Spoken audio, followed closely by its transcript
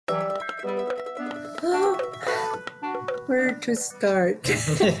Well, where to start?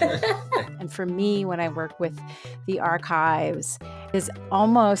 And for me, when I work with the archives, is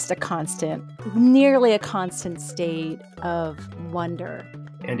almost a constant, nearly a constant state of wonder.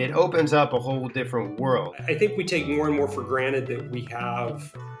 And it opens up a whole different world. I think we take more and more for granted that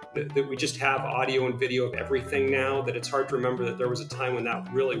we just have audio and video of everything now, that it's hard to remember that there was a time when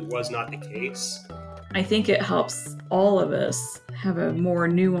that really was not the case. I think it helps all of us have a more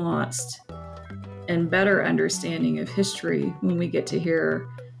nuanced and better understanding of history when we get to hear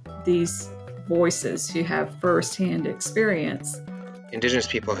these voices who have firsthand experience. Indigenous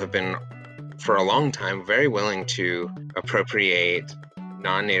people have been, for a long time, very willing to appropriate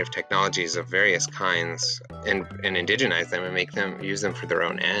non-native technologies of various kinds and indigenize them and use them for their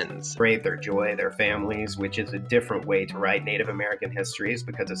own ends. Celebrate their joy, their families, which is a different way to write Native American histories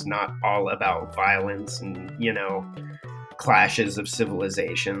because it's not all about violence and, clashes of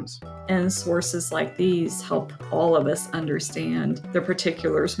civilizations. And sources like these help all of us understand the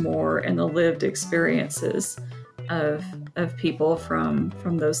particulars more and the lived experiences of people from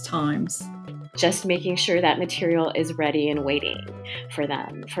those times. Just making sure that material is ready and waiting for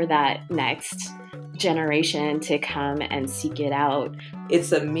them, for that next generation to come and seek it out.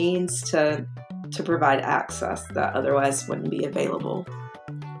 It's a means to provide access that otherwise wouldn't be available,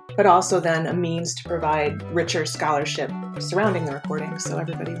 but also then a means to provide richer scholarship surrounding the recording, so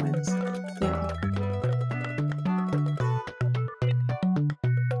everybody wins. Yeah.